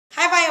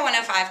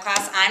BSCI105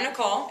 class, I'm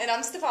Nicole. And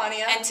I'm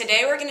Stefania. And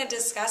today we're going to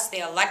discuss the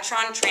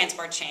electron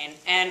transport chain.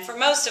 And for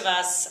most of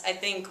us, I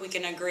think we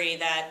can agree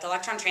that the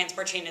electron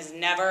transport chain is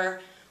never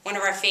one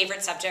of our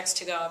favorite subjects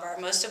to go over.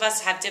 Most of us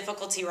have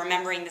difficulty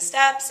remembering the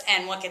steps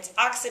and what gets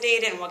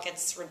oxidated and what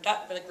gets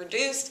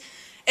reduced.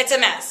 It's a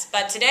mess.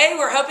 But today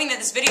we're hoping that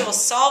this video will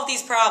solve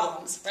these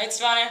problems. Right,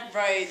 Stefania?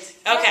 Right.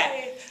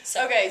 Okay.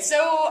 So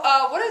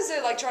what is the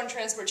electron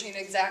transport chain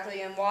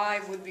exactly, and why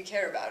would we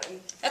care about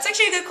it? That's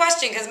actually a good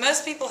question, because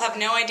most people have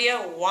no idea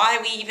why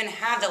we even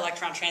have the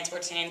electron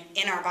transport chain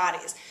in our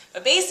bodies.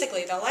 But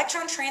basically, the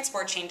electron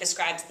transport chain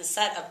describes the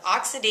set of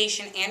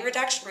oxidation and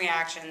reduction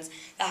reactions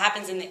that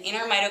happens in the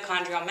inner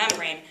mitochondrial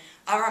membrane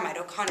of our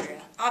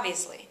mitochondria.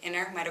 Obviously,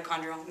 inner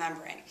mitochondrial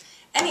membrane.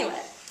 Anyway,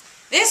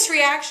 this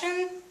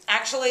reaction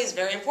actually is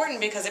very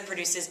important because it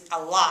produces a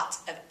lot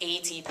of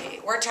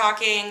ATP. We're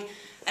talking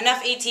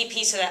enough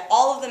ATP so that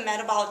all of the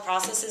metabolic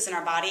processes in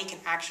our body can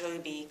actually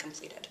be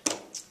completed.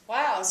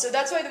 Wow, so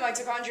that's why the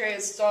mitochondria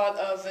is thought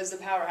of as the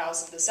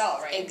powerhouse of the cell,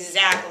 right?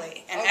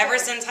 Exactly. And ever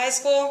since high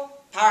school,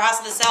 powerhouse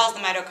of the cell is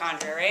the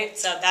mitochondria, right?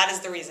 So that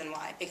is the reason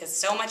why, because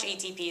so much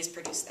ATP is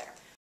produced there.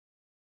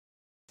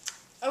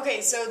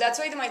 Okay, so that's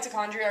why the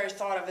mitochondria are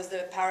thought of as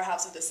the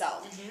powerhouse of the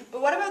cell.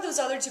 But what about those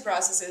other two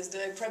processes,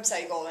 the Krebs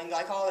cycle and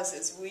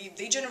glycolysis?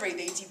 They generate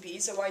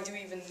ATP, so why do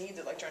we even need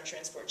the electron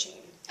transport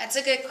chain? That's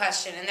a good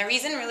question, and the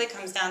reason really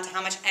comes down to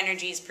how much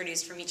energy is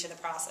produced from each of the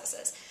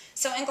processes.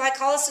 So in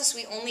glycolysis,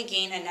 we only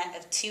gain a net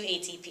of 2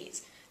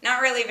 ATPs.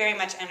 Not really very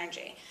much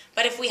energy.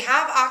 But if we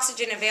have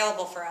oxygen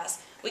available for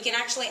us, we can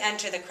actually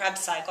enter the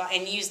Krebs cycle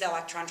and use the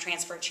electron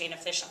transport chain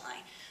efficiently.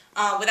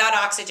 Without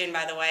oxygen,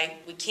 by the way,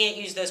 we can't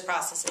use those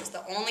processes.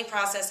 The only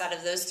process out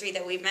of those 3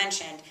 that we've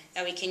mentioned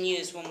that we can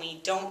use when we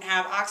don't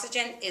have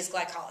oxygen is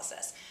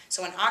glycolysis.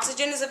 So when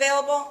oxygen is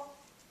available,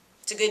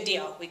 it's a good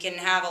deal. We can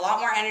have a lot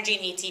more energy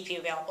and ATP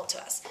available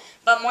to us.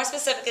 But more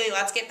specifically,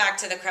 let's get back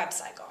to the Krebs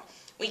cycle.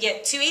 We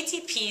get 2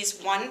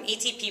 ATPs, 1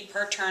 ATP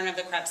per turn of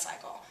the Krebs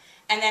cycle.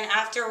 And then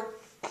after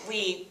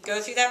we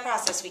go through that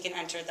process, we can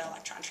enter the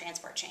electron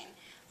transport chain.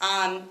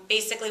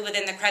 Basically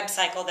within the Krebs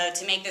cycle, though,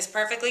 to make this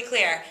perfectly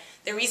clear,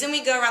 the reason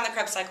we go around the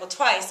Krebs cycle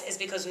twice is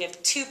because we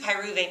have 2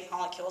 pyruvate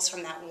molecules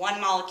from that 1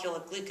 molecule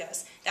of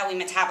glucose that we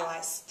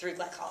metabolize through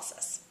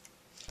glycolysis.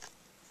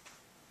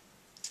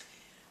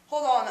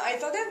 Hold on, I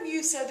thought that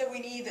you said that we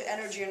need the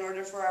energy in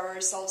order for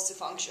our cells to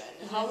function.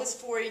 How is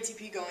 4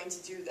 ATP going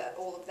to do that,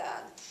 all of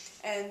that?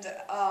 And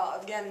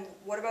again,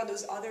 what about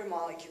those other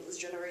molecules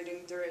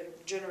generated during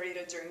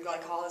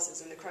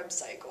glycolysis in the Krebs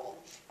cycle?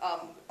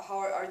 How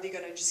are they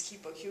going to just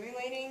keep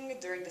accumulating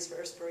during this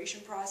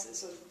respiration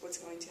process? Or what's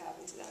going to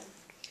happen to them?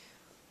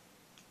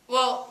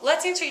 Well,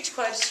 let's answer each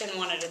question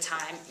one at a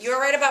time. You're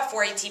right about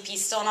 4 ATP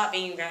still not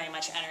being very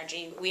much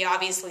energy. We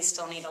obviously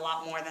still need a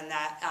lot more than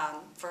that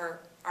for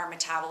our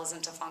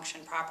metabolism to function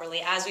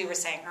properly, as we were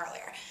saying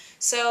earlier.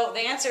 So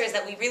the answer is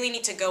that we really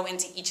need to go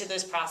into each of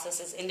those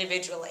processes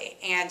individually,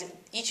 and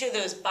each of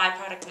those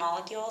byproduct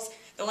molecules,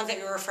 the ones that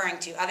you're referring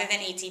to, other than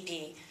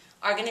ATP,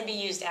 are going to be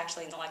used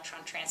actually in the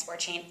electron transport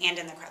chain and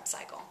in the Krebs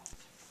cycle.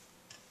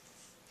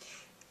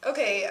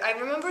 Okay, I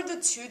remember the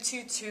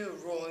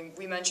 2-2-2 rule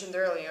we mentioned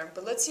earlier,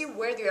 but let's see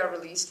where they are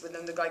released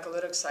within the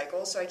glycolytic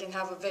cycle so I can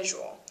have a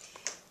visual.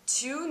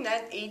 2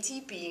 net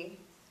ATP,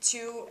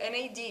 2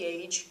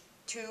 NADH,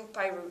 2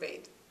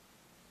 pyruvate.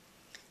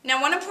 Now,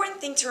 one important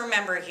thing to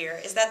remember here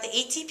is that the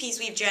ATPs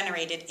we've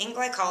generated in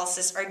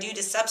glycolysis are due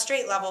to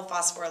substrate level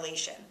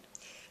phosphorylation.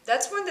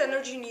 That's when the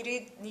energy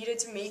needed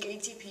to make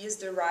ATP is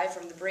derived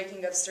from the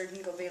breaking of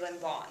certain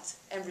covalent bonds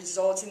and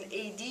results in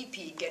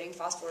ADP getting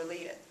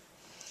phosphorylated.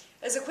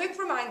 As a quick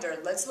reminder,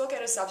 let's look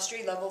at a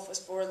substrate level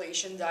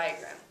phosphorylation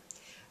diagram.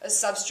 A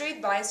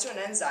substrate binds to an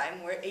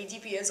enzyme where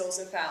ADP is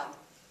also found.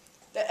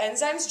 The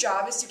enzyme's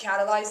job is to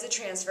catalyze the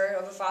transfer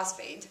of a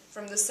phosphate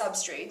from the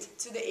substrate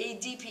to the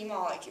ADP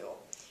molecule.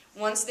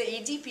 Once the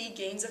ADP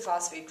gains a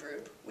phosphate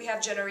group, we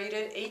have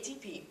generated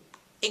ATP.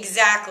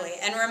 Exactly,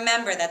 and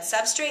remember that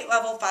substrate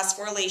level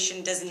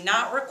phosphorylation does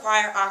not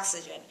require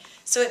oxygen,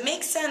 so it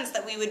makes sense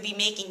that we would be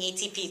making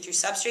ATP through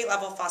substrate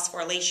level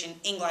phosphorylation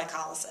in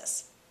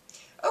glycolysis.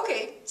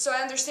 Okay, so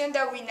I understand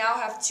that we now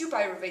have 2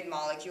 pyruvate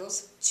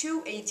molecules,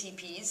 2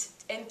 ATPs,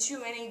 and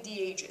 2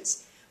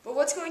 NADHs. But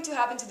what's going to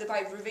happen to the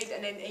pyruvate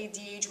and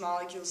NADH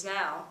molecules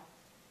now?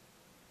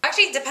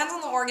 Actually, it depends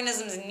on the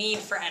organism's need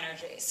for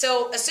energy.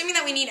 So, assuming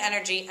that we need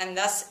energy and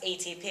thus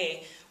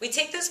ATP, we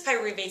take those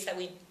pyruvates that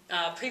we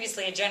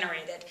previously had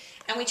generated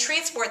and we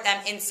transport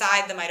them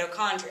inside the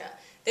mitochondria.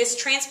 This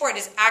transport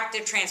is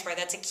active transport.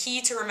 That's a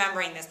key to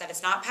remembering this, that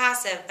it's not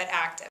passive but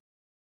active.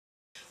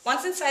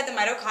 Once inside the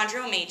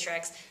mitochondrial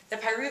matrix, the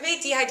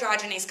pyruvate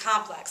dehydrogenase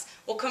complex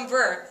will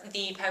convert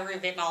the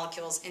pyruvate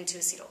molecules into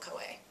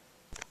acetyl-CoA.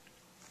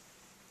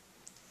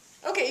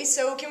 Okay,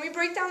 so can we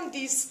break down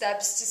these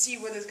steps to see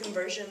what this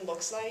conversion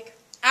looks like?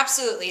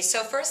 Absolutely.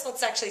 So first,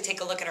 let's actually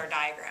take a look at our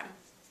diagram.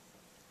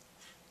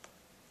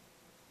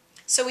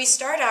 So we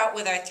start out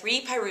with our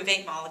 3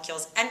 pyruvate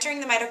molecules entering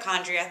the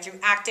mitochondria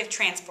through active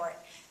transport.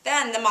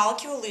 Then the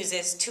molecule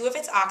loses 2 of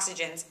its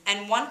oxygens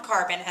and 1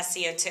 carbon as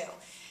CO2.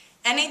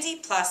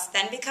 NAD plus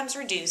then becomes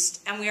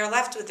reduced, and we are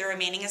left with the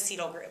remaining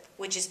acetyl group,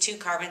 which is 2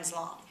 carbons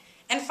long.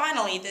 And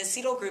finally, the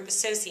acetyl group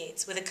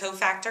associates with a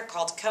cofactor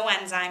called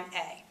coenzyme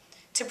A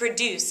to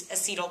produce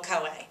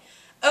acetyl-CoA.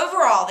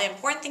 Overall, the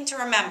important thing to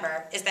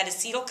remember is that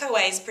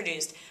acetyl-CoA is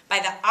produced by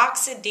the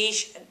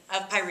oxidation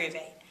of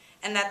pyruvate,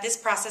 and that this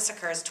process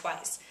occurs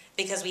twice,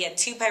 because we had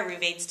 2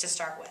 pyruvates to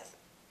start with.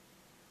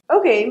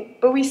 Okay,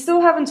 but we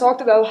still haven't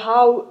talked about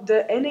how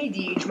the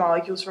NADH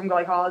molecules from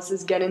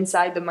glycolysis get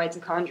inside the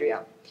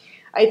mitochondria.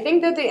 I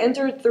think that they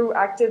enter through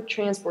active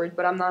transport,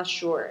 but I'm not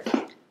sure.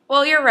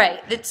 Well, you're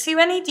right. The 2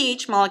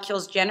 NADH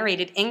molecules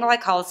generated in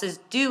glycolysis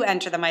do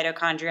enter the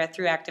mitochondria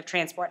through active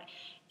transport.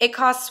 It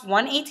costs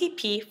 1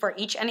 ATP for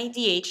each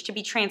NADH to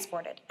be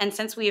transported, and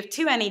since we have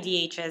 2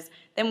 NADHs,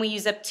 then we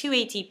use up 2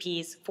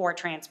 ATPs for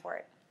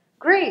transport.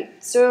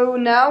 Great! So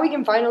now we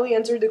can finally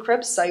enter the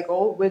Krebs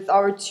cycle with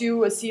our 2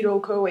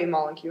 acetyl-CoA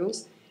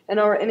molecules and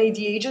our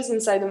NADHs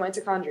inside the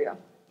mitochondria.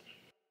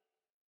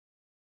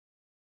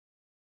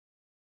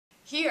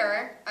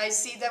 Here, I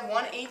see that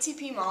 1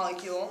 ATP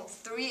molecule,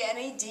 3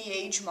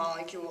 NADH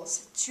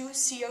molecules, 2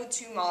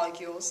 CO2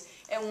 molecules,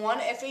 and 1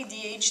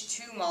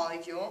 FADH2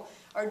 molecule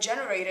are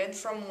generated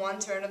from one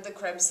turn of the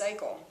Krebs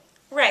cycle.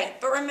 Right,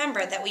 but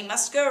remember that we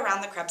must go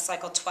around the Krebs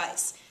cycle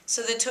twice.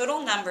 So the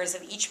total numbers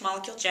of each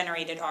molecule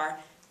generated are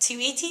 2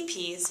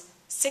 ATPs,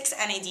 6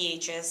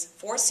 NADHs,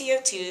 4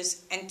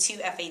 CO2s, and 2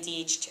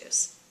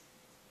 FADH2s.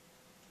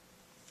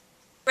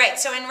 Right,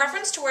 so in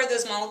reference to where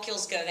those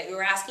molecules go that we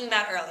were asking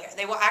about earlier,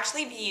 they will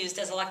actually be used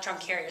as electron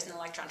carriers in the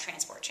electron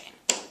transport chain.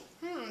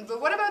 But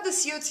what about the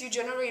CO2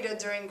 generated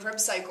during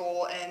Krebs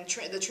cycle and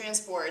the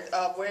transport?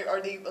 Where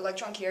are the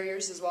electron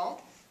carriers as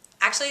well?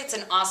 Actually, it's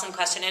an awesome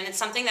question, and it's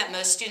something that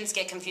most students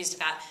get confused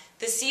about.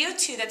 The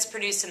CO2 that's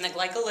produced in the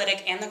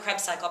glycolytic and the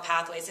Krebs cycle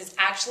pathways is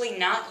actually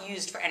not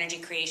used for energy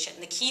creation.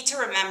 The key to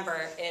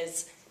remember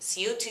is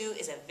CO2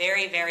 is a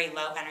very, very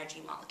low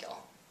energy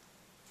molecule.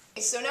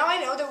 So now I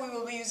know that we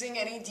will be using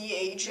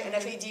NADH and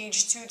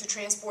FADH2 to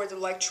transport the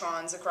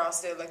electrons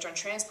across the electron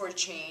transport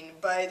chain,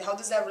 but how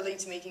does that relate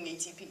to making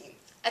ATP?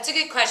 That's a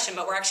good question,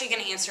 but we're actually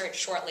going to answer it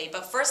shortly.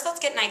 But first, let's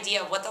get an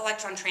idea of what the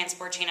electron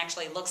transport chain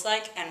actually looks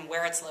like and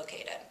where it's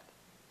located.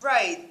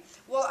 Right.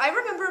 Well, I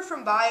remember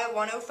from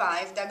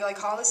BSCI105 that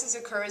glycolysis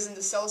occurs in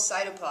the cell's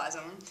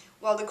cytoplasm,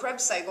 while the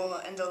Krebs cycle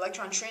and the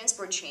electron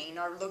transport chain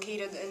are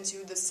located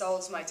into the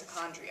cell's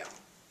mitochondria.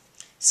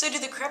 So do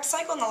the Krebs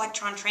cycle and the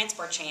electron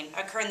transport chain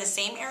occur in the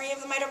same area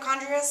of the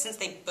mitochondria since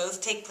they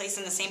both take place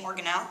in the same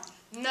organelle?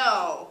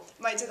 No.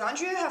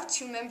 Mitochondria have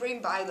 2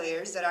 membrane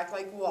bilayers that act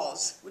like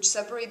walls, which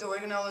separate the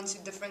organelle into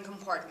different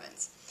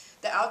compartments.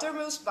 The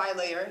outermost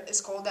bilayer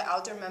is called the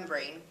outer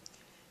membrane.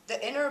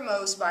 The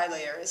innermost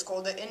bilayer is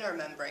called the inner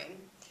membrane.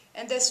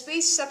 And the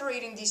space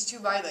separating these 2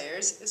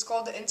 bilayers is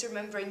called the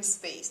intermembrane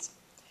space.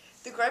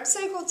 The Krebs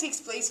cycle takes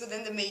place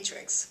within the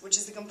matrix, which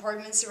is the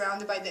compartment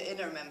surrounded by the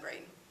inner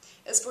membrane.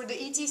 As for the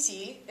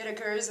ETC, it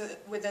occurs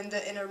within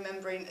the inner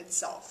membrane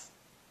itself.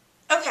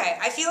 Okay,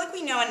 I feel like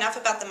we know enough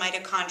about the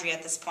mitochondria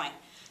at this point.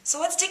 So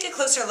let's take a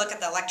closer look at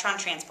the electron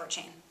transport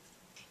chain.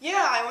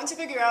 Yeah, I want to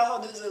figure out how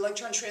those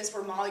electron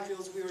transport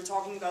molecules we were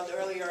talking about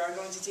earlier are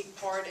going to take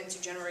part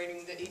into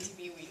generating the ATP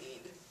we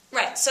need.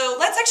 Right, so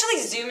let's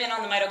actually zoom in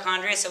on the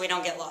mitochondria so we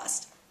don't get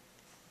lost.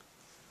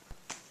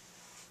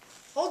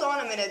 Hold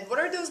on a minute, what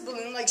are those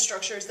balloon-like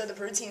structures that the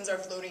proteins are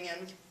floating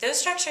in? Those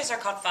structures are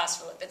called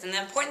phospholipids, and the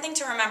important thing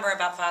to remember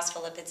about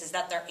phospholipids is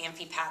that they're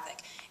amphipathic,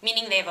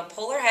 meaning they have a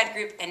polar head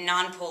group and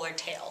non-polar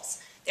tails.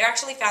 They're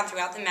actually found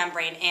throughout the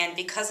membrane, and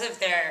because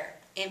of their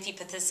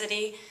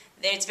amphipathicity,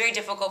 it's very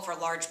difficult for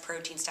large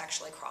proteins to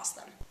actually cross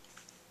them.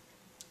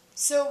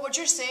 So what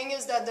you're saying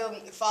is that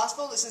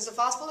since the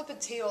phospholipid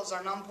tails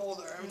are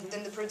nonpolar,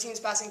 then the proteins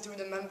passing through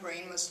the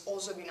membrane must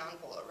also be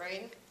nonpolar,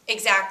 right?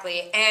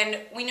 Exactly, and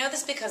we know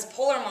this because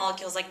polar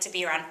molecules like to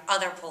be around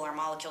other polar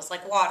molecules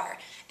like water,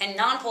 and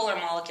nonpolar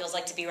molecules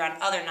like to be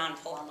around other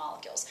nonpolar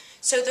molecules.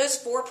 So those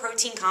 4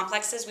 protein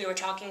complexes we were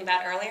talking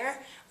about earlier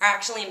are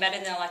actually embedded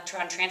in the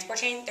electron transport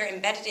chain. They're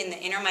embedded in the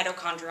inner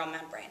mitochondrial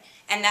membrane.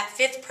 And that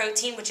 5th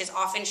protein, which is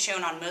often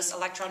shown on most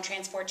electron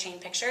transport chain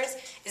pictures,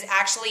 is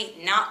actually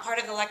not part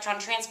of the electron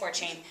transport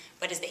chain,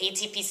 but is the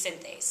ATP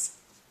synthase.